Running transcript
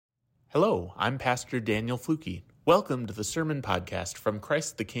Hello, I'm Pastor Daniel Fluke. Welcome to the Sermon Podcast from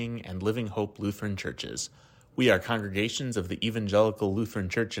Christ the King and Living Hope Lutheran Churches. We are congregations of the Evangelical Lutheran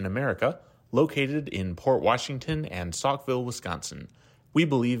Church in America, located in Port Washington and Saukville, Wisconsin. We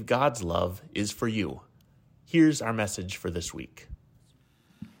believe God's love is for you. Here's our message for this week.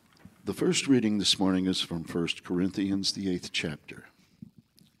 The first reading this morning is from 1 Corinthians, the 8th chapter.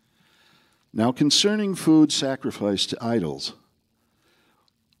 Now concerning food sacrificed to idols,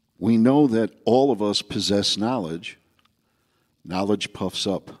 we know that all of us possess knowledge. Knowledge puffs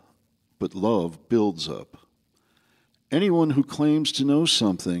up, but love builds up. Anyone who claims to know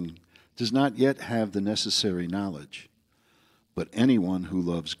something does not yet have the necessary knowledge, but anyone who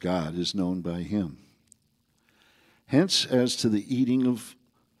loves God is known by him. Hence, as to the eating of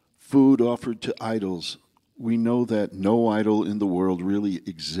food offered to idols, we know that no idol in the world really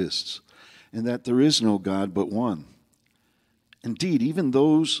exists, and that there is no God but one. Indeed, even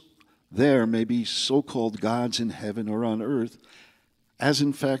those there may be so-called gods in heaven or on earth, as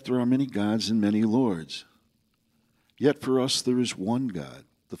in fact there are many gods and many lords. Yet for us there is one God,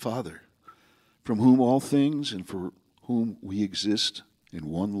 the Father, from whom all things and for whom we exist, in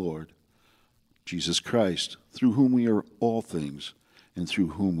one Lord, Jesus Christ, through whom we are all things and through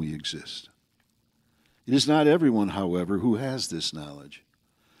whom we exist. It is not everyone, however, who has this knowledge,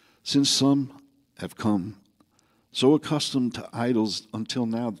 since some have come so accustomed to idols until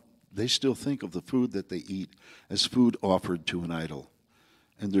now, they still think of the food that they eat as food offered to an idol,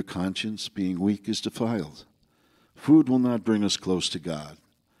 and their conscience, being weak, is defiled. Food will not bring us close to God.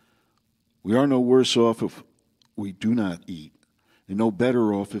 We are no worse off if we do not eat, and no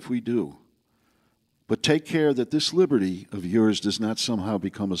better off if we do. But take care that this liberty of yours does not somehow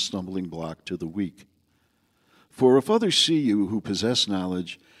become a stumbling block to the weak. For if others see you who possess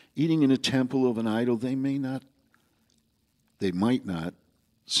knowledge eating in a temple of an idol, they might not,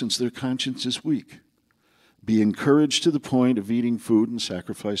 since their conscience is weak, be encouraged to the point of eating food and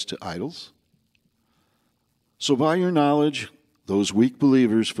sacrifice to idols. So by your knowledge, those weak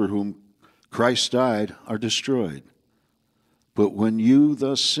believers for whom Christ died are destroyed. But when you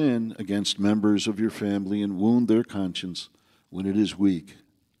thus sin against members of your family and wound their conscience when it is weak,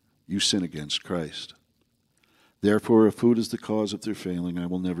 you sin against Christ. Therefore, if food is the cause of their failing, I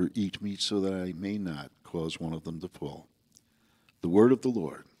will never eat meat so that I may not cause one of them to fall. The word of the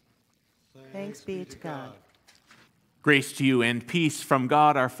Lord. Thanks be to God. Grace to you and peace from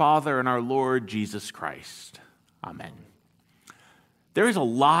God our Father and our Lord Jesus Christ. Amen. There is a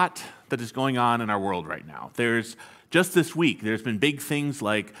lot that is going on in our world right now. Just this week, there's been big things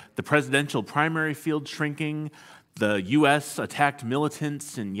like the presidential primary field shrinking, the U.S. attacked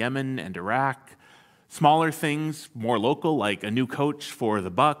militants in Yemen and Iraq, smaller things, more local, like a new coach for the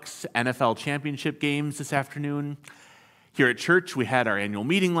Bucks, NFL championship games this afternoon. Here at church, we had our annual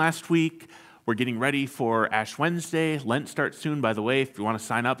meeting last week. We're getting ready for Ash Wednesday. Lent starts soon, by the way. If you want to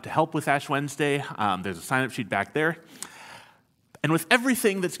sign up to help with Ash Wednesday, there's a sign-up sheet back there. And with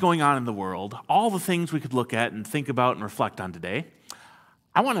everything that's going on in the world, all the things we could look at and think about and reflect on today,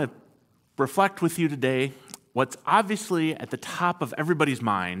 I want to reflect with you today what's obviously at the top of everybody's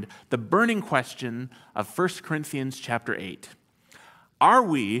mind, the burning question of 1 Corinthians chapter 8. Are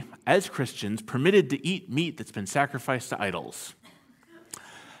we, as Christians, permitted to eat meat that's been sacrificed to idols?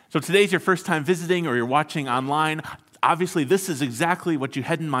 So today's your first time visiting or you're watching online. Obviously, this is exactly what you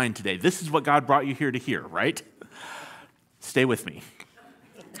had in mind today. This is what God brought you here to hear, right? Stay with me.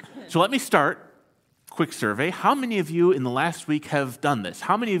 So let me start. Quick survey. How many of you in the last week have done this?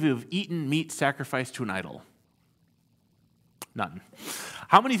 How many of you have eaten meat sacrificed to an idol? None.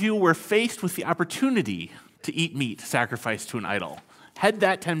 How many of you were faced with the opportunity to eat meat sacrificed to an idol? Had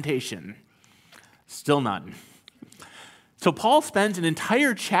that temptation? Still none. So Paul spends an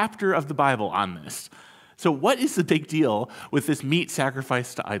entire chapter of the Bible on this. So what is the big deal with this meat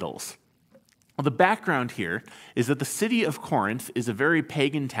sacrificed to idols? Well, the background here is that the city of Corinth is a very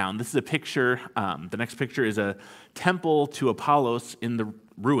pagan town. This is a picture, the next picture is a temple to Apollos in the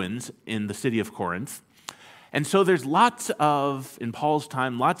ruins in the city of Corinth. And so there's in Paul's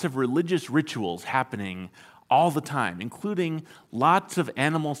time, lots of religious rituals happening all the time, including lots of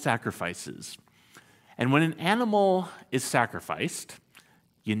animal sacrifices. And when an animal is sacrificed,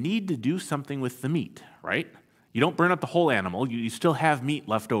 you need to do something with the meat, right? You don't burn up the whole animal, you still have meat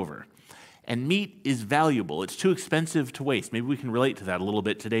left over. And meat is valuable. It's too expensive to waste. Maybe we can relate to that a little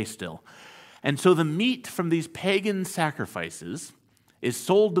bit today still. And so the meat from these pagan sacrifices is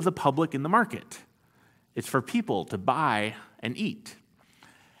sold to the public in the market. It's for people to buy and eat.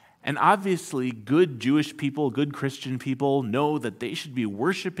 And obviously, good Jewish people, good Christian people know that they should be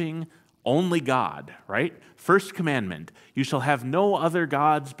worshiping only God, right? First commandment, you shall have no other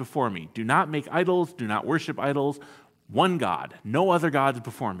gods before me. Do not make idols, do not worship idols. One God, no other gods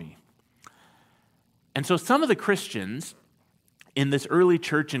before me. And so some of the Christians in this early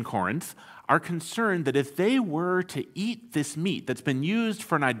church in Corinth are concerned that if they were to eat this meat that's been used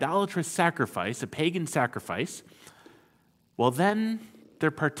for an idolatrous sacrifice, a pagan sacrifice, well, then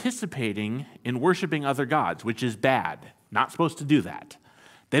they're participating in worshiping other gods, which is bad. Not supposed to do that.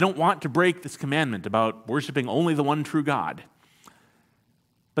 They don't want to break this commandment about worshiping only the one true God.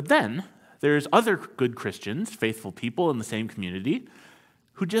 But then there's other good Christians, faithful people in the same community,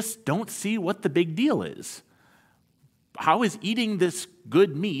 who just don't see what the big deal is. How is eating this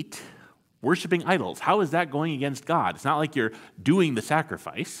good meat worshiping idols? How is that going against God? It's not like you're doing the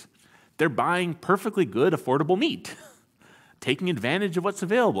sacrifice. They're buying perfectly good, affordable meat, taking advantage of what's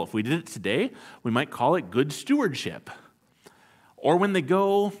available. If we did it today, we might call it good stewardship. Or when they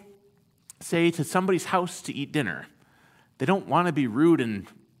go, say, to somebody's house to eat dinner, they don't want to be rude and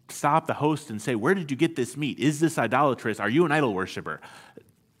stop the host and say, where did you get this meat? Is this idolatrous? Are you an idol worshiper?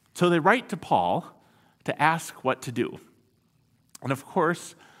 So they write to Paul to ask what to do. And of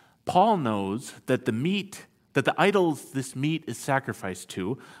course, Paul knows that the idols this meat is sacrificed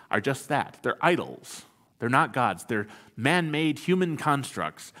to are just that. They're idols. They're not gods. They're man-made human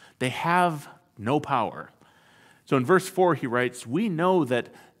constructs. They have no power. So in verse 4, he writes, we know that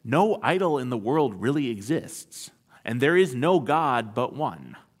no idol in the world really exists, and there is no God but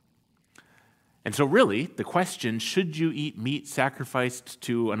one. And so really, the question, should you eat meat sacrificed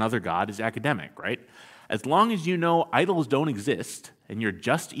to another god, is academic, right? As long as you know idols don't exist, and you're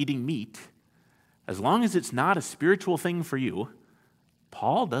just eating meat, as long as it's not a spiritual thing for you,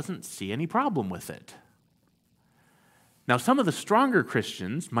 Paul doesn't see any problem with it. Now, some of the stronger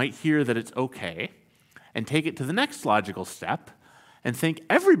Christians might hear that it's okay and take it to the next logical step and think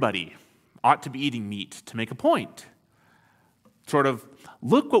everybody ought to be eating meat to make a point. Sort of,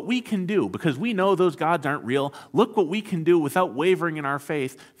 look what we can do, because we know those gods aren't real. Look what we can do without wavering in our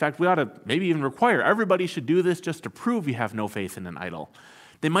faith. In fact, we ought to maybe even require everybody should do this just to prove you have no faith in an idol.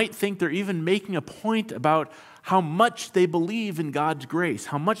 They might think they're even making a point about how much they believe in God's grace,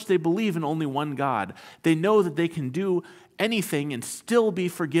 how much they believe in only one God. They know that they can do anything and still be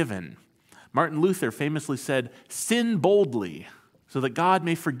forgiven. Martin Luther famously said, sin boldly, so that God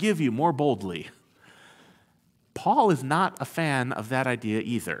may forgive you more boldly. Paul is not a fan of that idea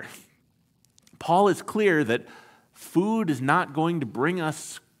either. Paul is clear that food is not going to bring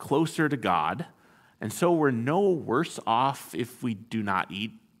us closer to God, and so we're no worse off if we do not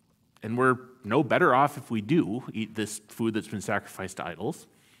eat, and we're no better off if we do eat this food that's been sacrificed to idols.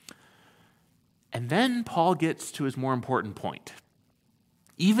 And then Paul gets to his more important point.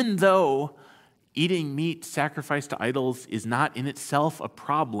 Even though eating meat sacrificed to idols is not in itself a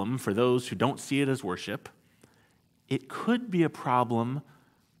problem for those who don't see it as worship, it could be a problem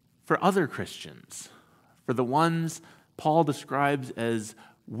for other Christians, for the ones Paul describes as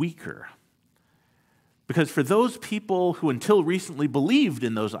weaker. Because for those people who until recently believed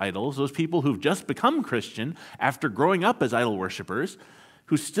in those idols, those people who've just become Christian after growing up as idol worshipers,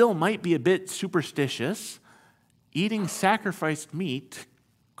 who still might be a bit superstitious, eating sacrificed meat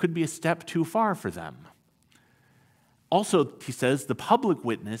could be a step too far for them. Also, he says, the public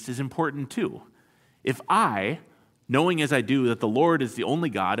witness is important too. If I, knowing as I do that the Lord is the only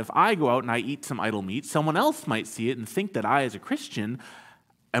God, if I go out and I eat some idol meat, someone else might see it and think that I, as a Christian,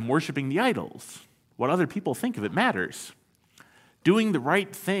 am worshiping the idols. What other people think of it matters. Doing the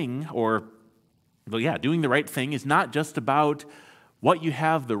right thing, doing the right thing is not just about what you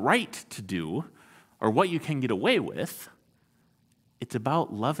have the right to do or what you can get away with. It's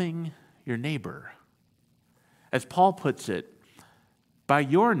about loving your neighbor. As Paul puts it, by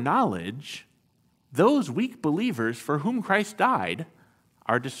your knowledge, those weak believers for whom Christ died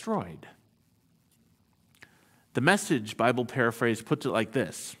are destroyed. The Message Bible paraphrase puts it like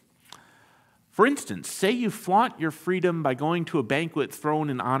this. For instance, say you flaunt your freedom by going to a banquet thrown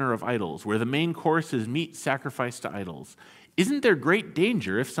in honor of idols, where the main course is meat sacrificed to idols. Isn't there great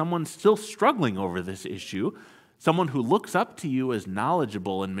danger if someone's still struggling over this issue, someone who looks up to you as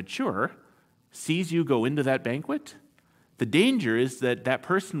knowledgeable and mature, sees you go into that banquet? The danger is that that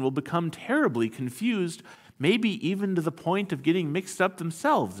person will become terribly confused, maybe even to the point of getting mixed up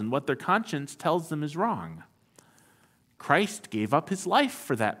themselves in what their conscience tells them is wrong. Christ gave up his life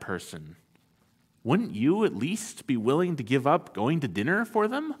for that person. Wouldn't you at least be willing to give up going to dinner for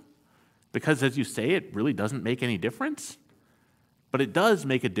them? Because as you say, it really doesn't make any difference. But it does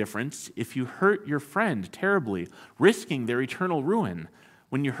make a difference if you hurt your friend terribly, risking their eternal ruin.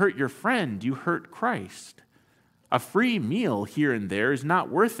 When you hurt your friend, you hurt Christ. A free meal here and there is not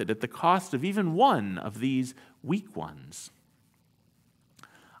worth it at the cost of even one of these weak ones.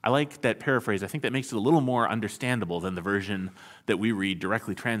 I like that paraphrase. I think that makes it a little more understandable than the version that we read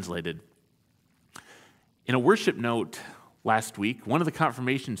directly translated. In a worship note last week, one of the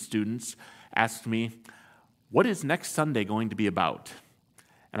confirmation students asked me, "What is next Sunday going to be about?"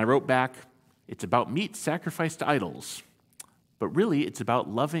 And I wrote back, "It's about meat sacrificed to idols, but really it's about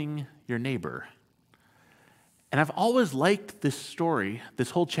loving your neighbor." And I've always liked this story,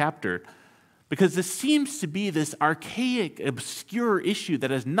 this whole chapter, because this seems to be this archaic, obscure issue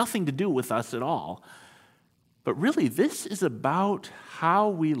that has nothing to do with us at all. But really, this is about how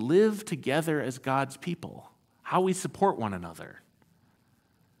we live together as God's people, how we support one another.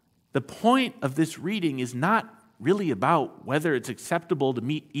 The point of this reading is not really about whether it's acceptable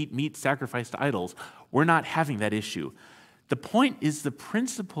to eat meat sacrificed to idols. We're not having that issue. The point is the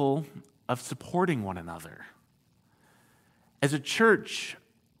principle of supporting one another. As a church,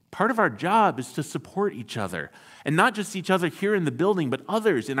 part of our job is to support each other, and not just each other here in the building, but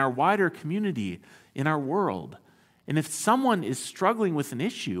others in our wider community, in our world. And if someone is struggling with an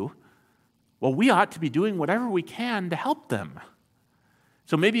issue, well, we ought to be doing whatever we can to help them.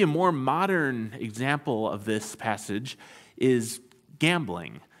 So maybe a more modern example of this passage is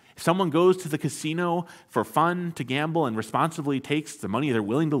gambling. If someone goes to the casino for fun to gamble and responsibly takes the money they're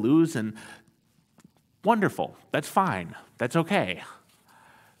willing to lose, and wonderful, that's fine, that's okay.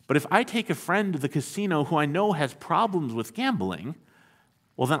 But if I take a friend to the casino who I know has problems with gambling,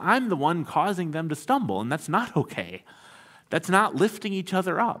 well, then I'm the one causing them to stumble, and that's not okay. That's not lifting each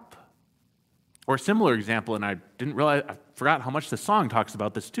other up. Or a similar example, and I forgot how much the song talks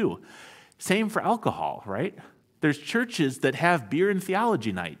about this too. Same for alcohol, right? There's churches that have beer and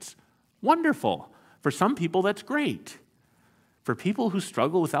theology nights. Wonderful. For some people, that's great. For people who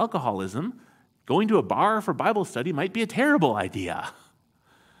struggle with alcoholism, going to a bar for Bible study might be a terrible idea.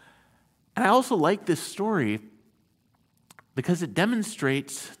 And I also like this story because it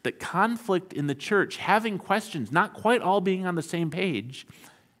demonstrates that conflict in the church, having questions, not quite all being on the same page,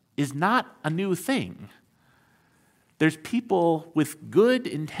 is not a new thing. There's people with good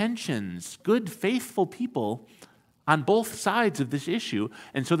intentions, good, faithful people on both sides of this issue,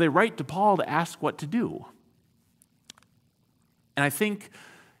 and so they write to Paul to ask what to do. And I think,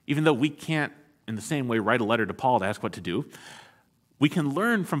 even though we can't, in the same way, write a letter to Paul to ask what to do, we can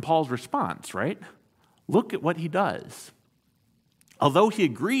learn from Paul's response, right? Look at what he does. Although he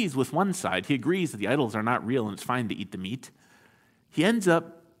agrees with one side, he agrees that the idols are not real and it's fine to eat the meat, he ends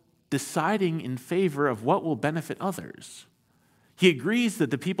up deciding in favor of what will benefit others. He agrees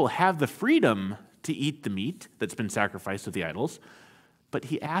that the people have the freedom to eat the meat that's been sacrificed to the idols, but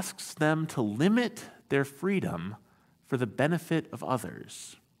he asks them to limit their freedom for the benefit of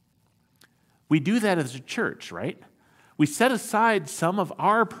others. We do that as a church, right? We set aside some of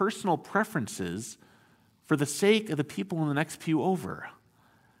our personal preferences for the sake of the people in the next pew over.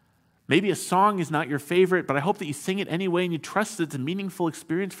 Maybe a song is not your favorite, but I hope that you sing it anyway and you trust that it's a meaningful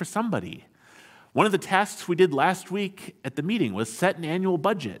experience for somebody. One of the tasks we did last week at the meeting was set an annual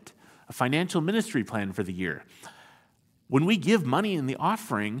budget, a financial ministry plan for the year. When we give money in the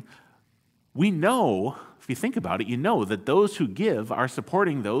offering, we know, if you think about it, you know that those who give are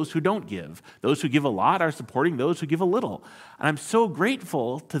supporting those who don't give. Those who give a lot are supporting those who give a little. And I'm so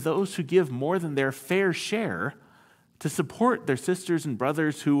grateful to those who give more than their fair share to support their sisters and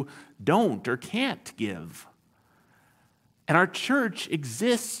brothers who don't or can't give. And our church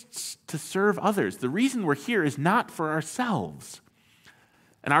exists to serve others. The reason we're here is not for ourselves.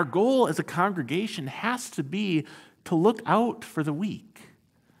 And our goal as a congregation has to be to look out for the weak,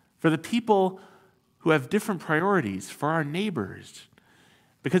 for the people who have different priorities, for our neighbors.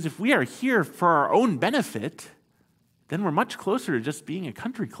 Because if we are here for our own benefit, then we're much closer to just being a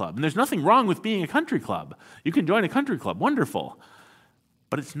country club. And there's nothing wrong with being a country club. You can join a country club, wonderful.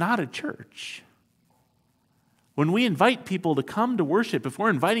 But it's not a church. When we invite people to come to worship, if we're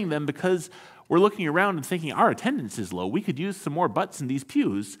inviting them because we're looking around and thinking our attendance is low, we could use some more butts in these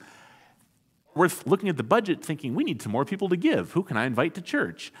pews, we're looking at the budget thinking we need some more people to give. Who can I invite to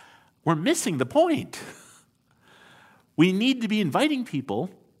church? We're missing the point. We need to be inviting people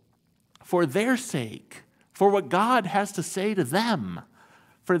for their sake, for what God has to say to them,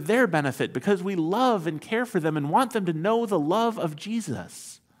 for their benefit, because we love and care for them and want them to know the love of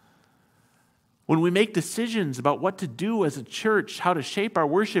Jesus. When we make decisions about what to do as a church, how to shape our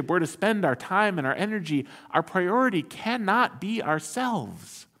worship, where to spend our time and our energy, our priority cannot be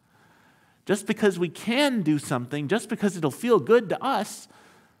ourselves. Just because we can do something, just because it'll feel good to us,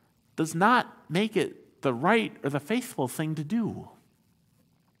 does not make it the right or the faithful thing to do.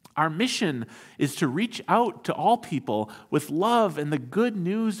 Our mission is to reach out to all people with love and the good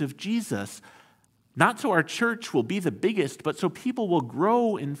news of Jesus, not so our church will be the biggest, but so people will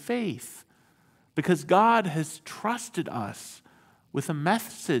grow in faith, because God has trusted us with a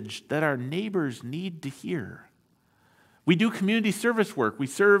message that our neighbors need to hear. We do community service work. We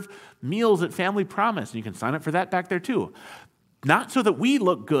serve meals at Family Promise, and you can sign up for that back there too. Not so that we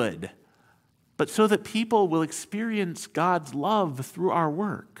look good, but so that people will experience God's love through our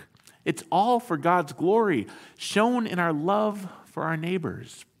work. It's all for God's glory, shown in our love for our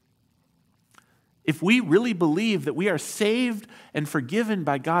neighbors. If we really believe that we are saved and forgiven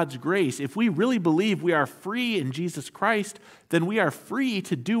by God's grace, if we really believe we are free in Jesus Christ, then we are free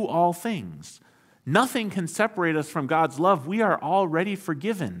to do all things. Nothing can separate us from God's love. We are already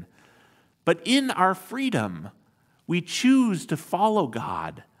forgiven. But in our freedom, we choose to follow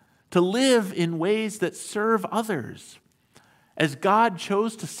God, to live in ways that serve others. As God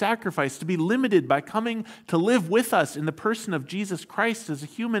chose to sacrifice, to be limited by coming to live with us in the person of Jesus Christ as a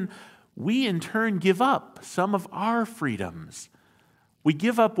human, we in turn give up some of our freedoms. We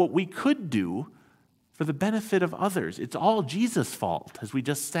give up what we could do for the benefit of others. It's all Jesus' fault, as we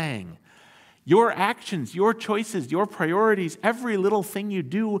just sang. Your actions, your choices, your priorities, every little thing you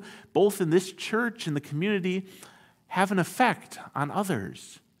do, both in this church and the community, have an effect on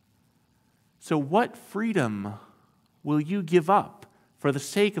others. So what freedom will you give up for the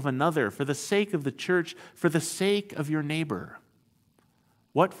sake of another, for the sake of the church, for the sake of your neighbor?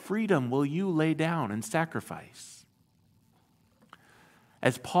 What freedom will you lay down and sacrifice?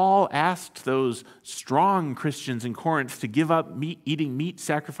 As Paul asked those strong Christians in Corinth to give up eating meat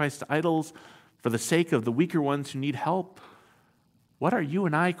sacrificed to idols for the sake of the weaker ones who need help, what are you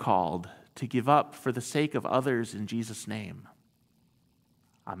and I called to give up for the sake of others in Jesus' name?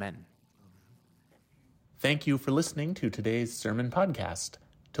 Amen. Thank you for listening to today's sermon podcast.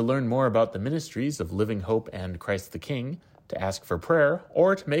 To learn more about the ministries of Living Hope and Christ the King, to ask for prayer,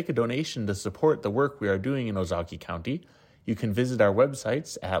 or to make a donation to support the work we are doing in Ozaukee County, you can visit our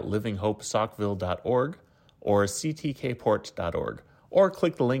websites at livinghopesaukville.org or ctkport.org, or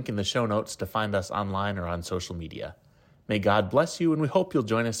click the link in the show notes to find us online or on social media. May God bless you, and we hope you'll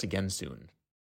join us again soon.